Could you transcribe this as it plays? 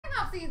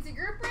CNC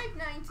Group Break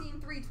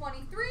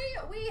 19323.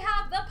 We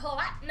have the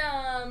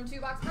Platinum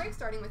 2-box break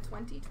starting with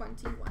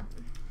 2021.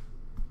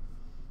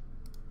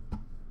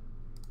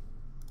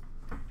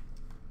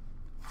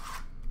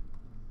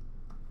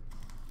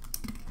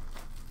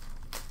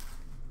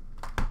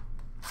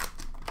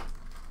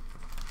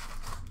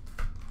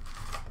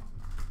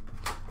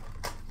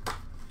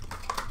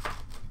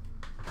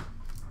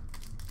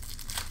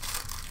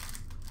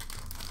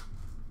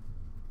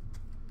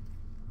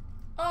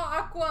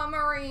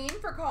 Aquamarine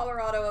for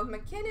Colorado of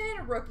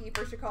McKinnon. Rookie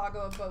for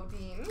Chicago of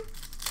Bodine.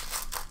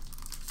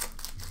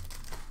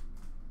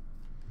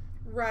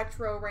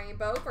 Retro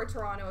Rainbow for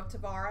Toronto of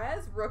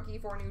Tavares. Rookie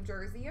for New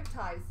Jersey of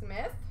Ty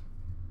Smith.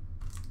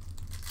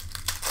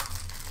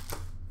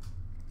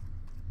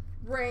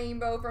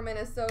 Rainbow for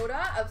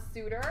Minnesota of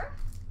Suter.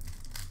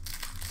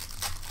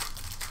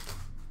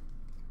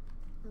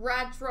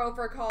 Retro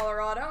for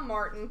Colorado,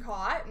 Martin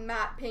Cott.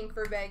 Matte Pink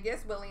for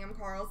Vegas, William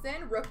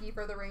Karlsson. Rookie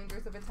for the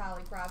Rangers of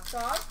Vitaly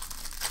Kravtsov.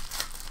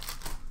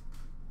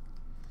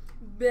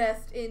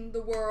 Best in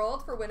the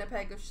World for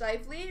Winnipeg of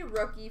Scheifele.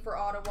 Rookie for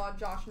Ottawa,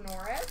 Josh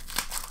Norris.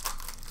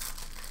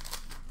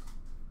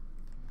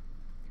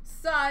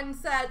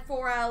 Sunset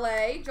for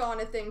LA,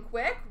 Jonathan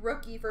Quick.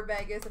 Rookie for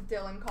Vegas of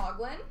Dylan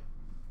Coghlan.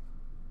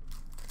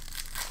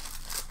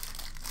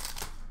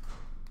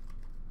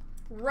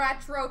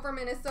 Retro for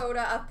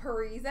Minnesota of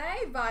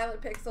Parise.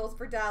 Violet Pixels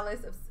for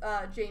Dallas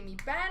of Jamie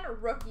Benn.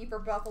 Rookie for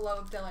Buffalo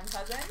of Dylan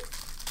Cousins.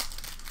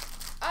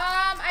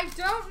 I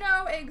don't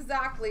know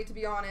exactly, to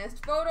be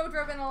honest. Photo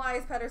Driven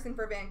Elias Pettersson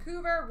for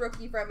Vancouver.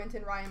 Rookie for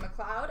Edmonton, Ryan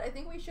McLeod. I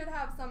think we should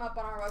have some up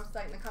on our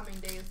website in the coming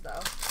days,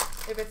 though,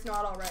 if it's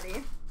not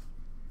already.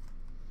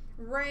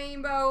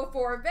 Rainbow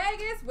for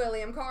Vegas,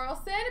 William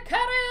Karlsson.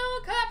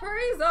 Kirill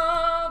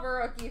Kaprizov,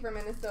 rookie for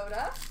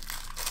Minnesota.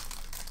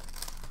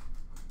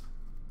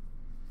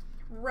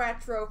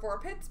 Retro for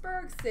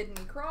Pittsburgh,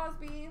 Sidney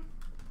Crosby.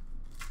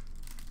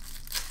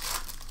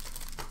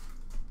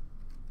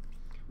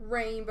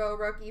 Rainbow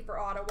rookie for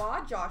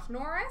Ottawa, Josh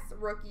Norris.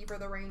 Rookie for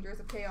the Rangers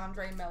of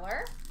K'Andre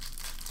Miller.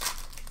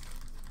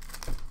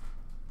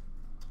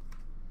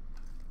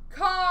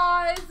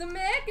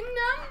 Cosmic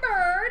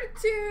numbered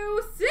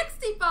to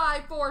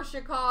 65 for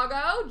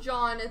Chicago,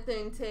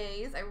 Jonathan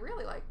Toews. I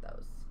really like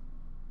those.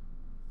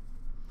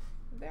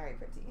 Very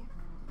pretty.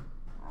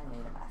 I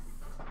made a mess.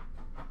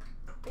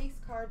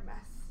 Base card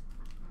mess.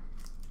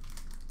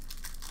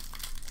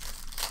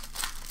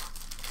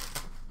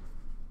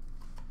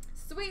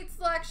 Sweet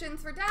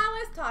selections for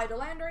Dallas, Ty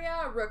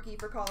Dellandrea. Rookie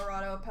for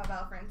Colorado,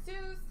 Pavel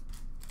Francouz.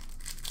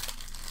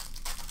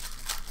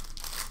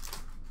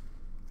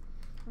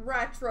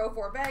 Retro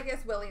for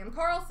Vegas, William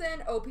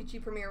Karlsson.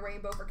 OPC Premier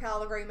Rainbow for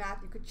Calgary,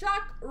 Matthew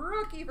Tkachuk.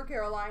 Rookie for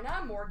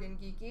Carolina, Morgan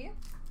Geekie.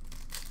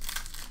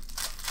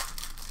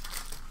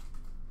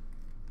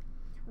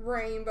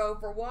 Rainbow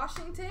for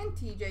Washington,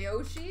 TJ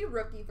Oshie.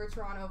 Rookie for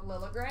Toronto of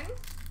Liljegren.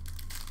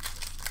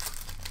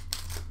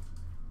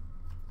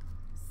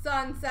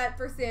 Sunset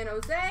for San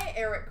Jose,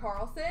 Erik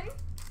Karlsson.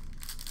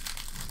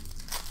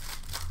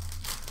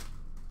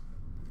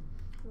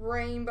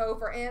 Rainbow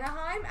for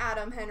Anaheim,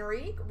 Adam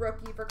Henrique.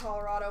 Rookie for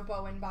Colorado,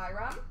 Bowen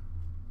Byram.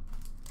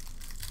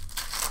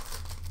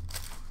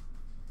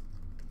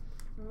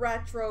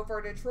 Retro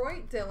for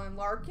Detroit, Dylan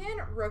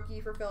Larkin.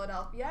 Rookie for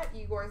Philadelphia,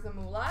 Igor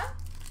Zamula.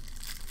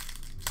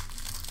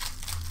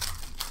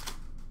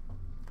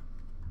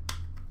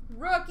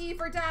 Rookie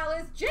for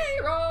Dallas,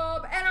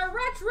 J-Rob. And a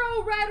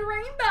retro red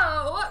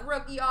rainbow.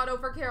 Rookie auto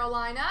for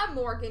Carolina,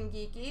 Morgan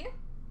Geekie.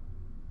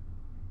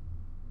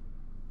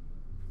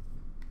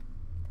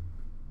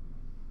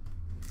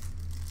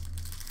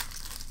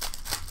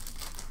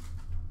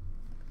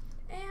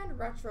 And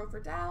retro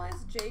for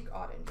Dallas, Jake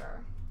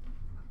Ottinger.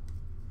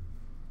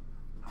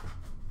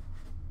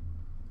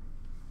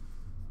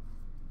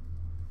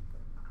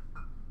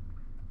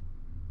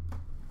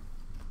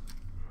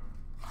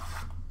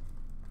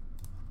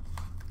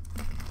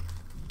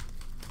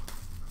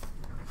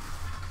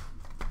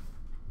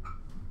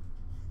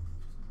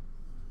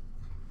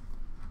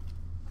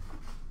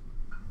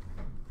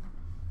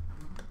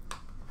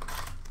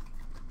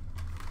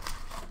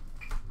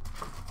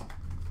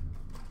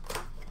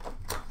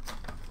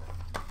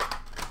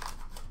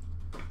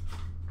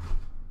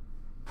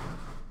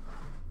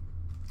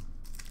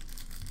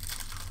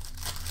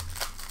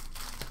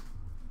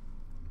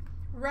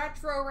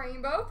 Retro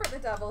Rainbow for the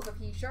Devils of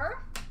Heischer.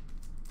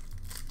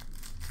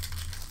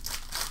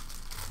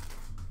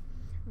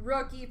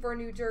 Rookie for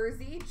New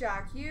Jersey,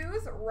 Jack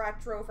Hughes.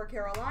 Retro for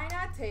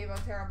Carolina, Teuvo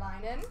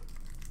Teravainen.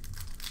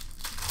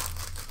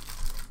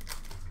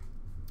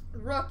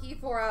 Rookie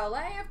for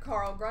LA of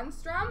Carl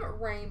Grundstrom.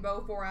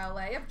 Rainbow for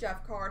LA of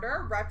Jeff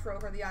Carter. Retro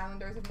for the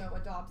Islanders of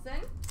Noah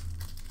Dobson.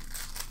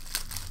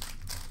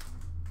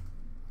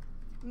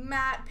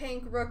 Matte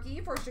Pink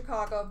rookie for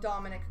Chicago of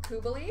Dominic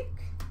Kubalik.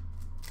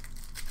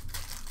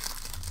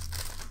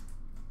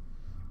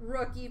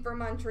 Rookie for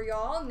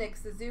Montreal, Nick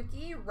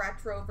Suzuki.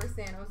 Retro for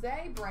San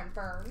Jose, Brent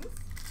Burns.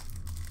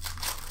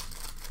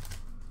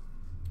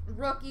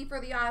 Rookie for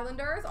the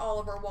Islanders,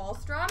 Oliver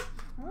Wahlstrom.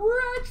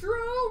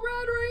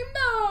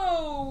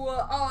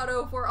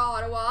 Rainbow for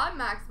Ottawa,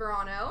 Max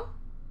Verano.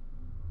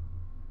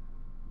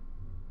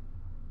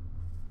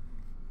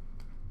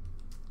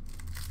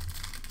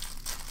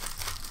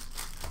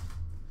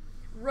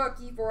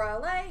 Rookie for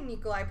LA,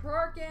 Nikolai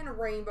Perkin.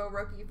 Rainbow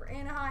rookie for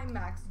Anaheim,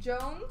 Max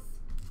Jones.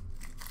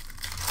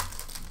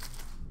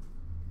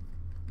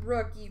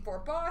 Rookie for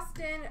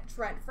Boston,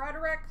 Trent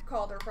Frederick.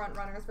 Calder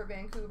frontrunners for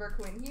Vancouver,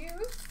 Quinn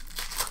Hughes.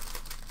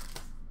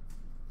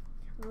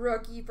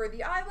 Rookie for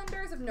the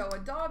Islanders of Noah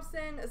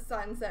Dobson.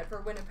 Sunset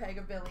for Winnipeg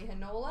of Billy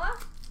Hinola.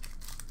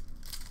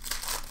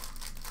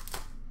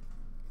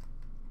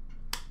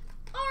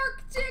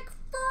 Arctic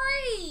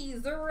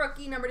Freeze,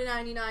 rookie number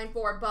 /99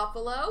 for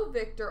Buffalo,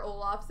 Victor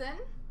Olofsson.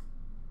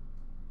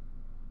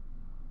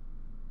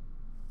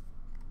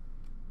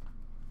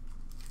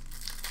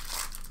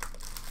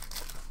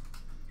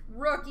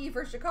 Rookie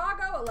for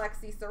Chicago,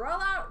 Alexi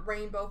Sorella.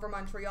 Rainbow for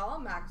Montreal,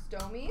 Max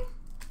Domi.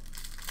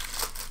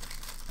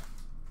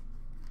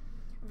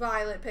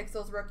 Violet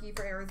Pixels rookie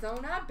for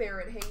Arizona,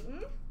 Barrett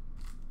Hayton.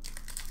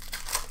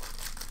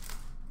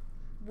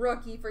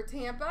 Rookie for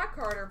Tampa,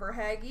 Carter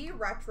Verhaeghe.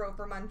 Retro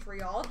for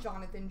Montreal,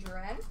 Jonathan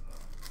Drouin.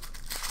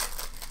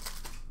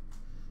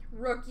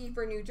 Rookie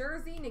for New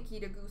Jersey,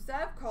 Nikita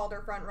Gusev.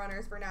 Calder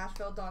frontrunners for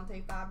Nashville,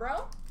 Dante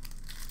Fabro.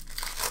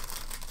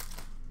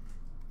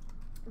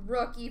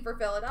 Rookie for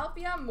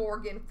Philadelphia,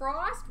 Morgan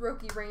Frost.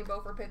 Rookie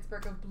Rainbow for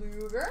Pittsburgh of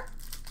Bluger.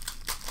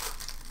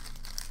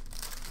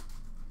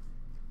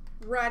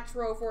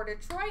 Retro for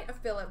Detroit of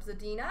Philip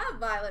Zadina.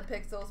 Violet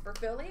Pixels for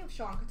Philly of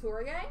Sean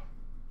Couturier.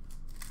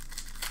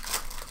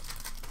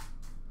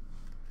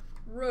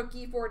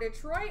 Rookie for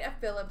Detroit of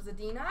Philip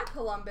Zadina.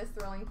 Columbus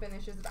Thrilling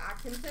Finishes of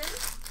Atkinson.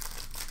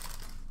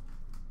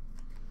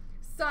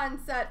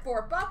 Sunset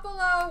for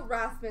Buffalo,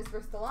 Rasmus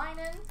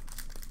Ristolainen.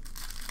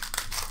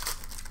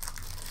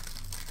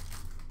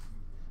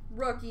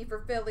 Rookie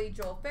for Philly,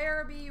 Joel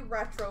Farabee.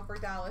 Retro for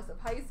Dallas of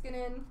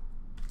Heiskanen.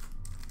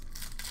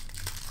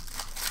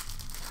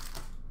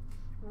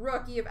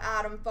 Rookie of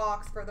Adam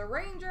Fox for the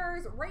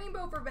Rangers.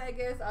 Rainbow for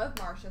Vegas of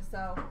Marcia.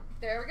 So,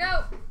 there we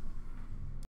go.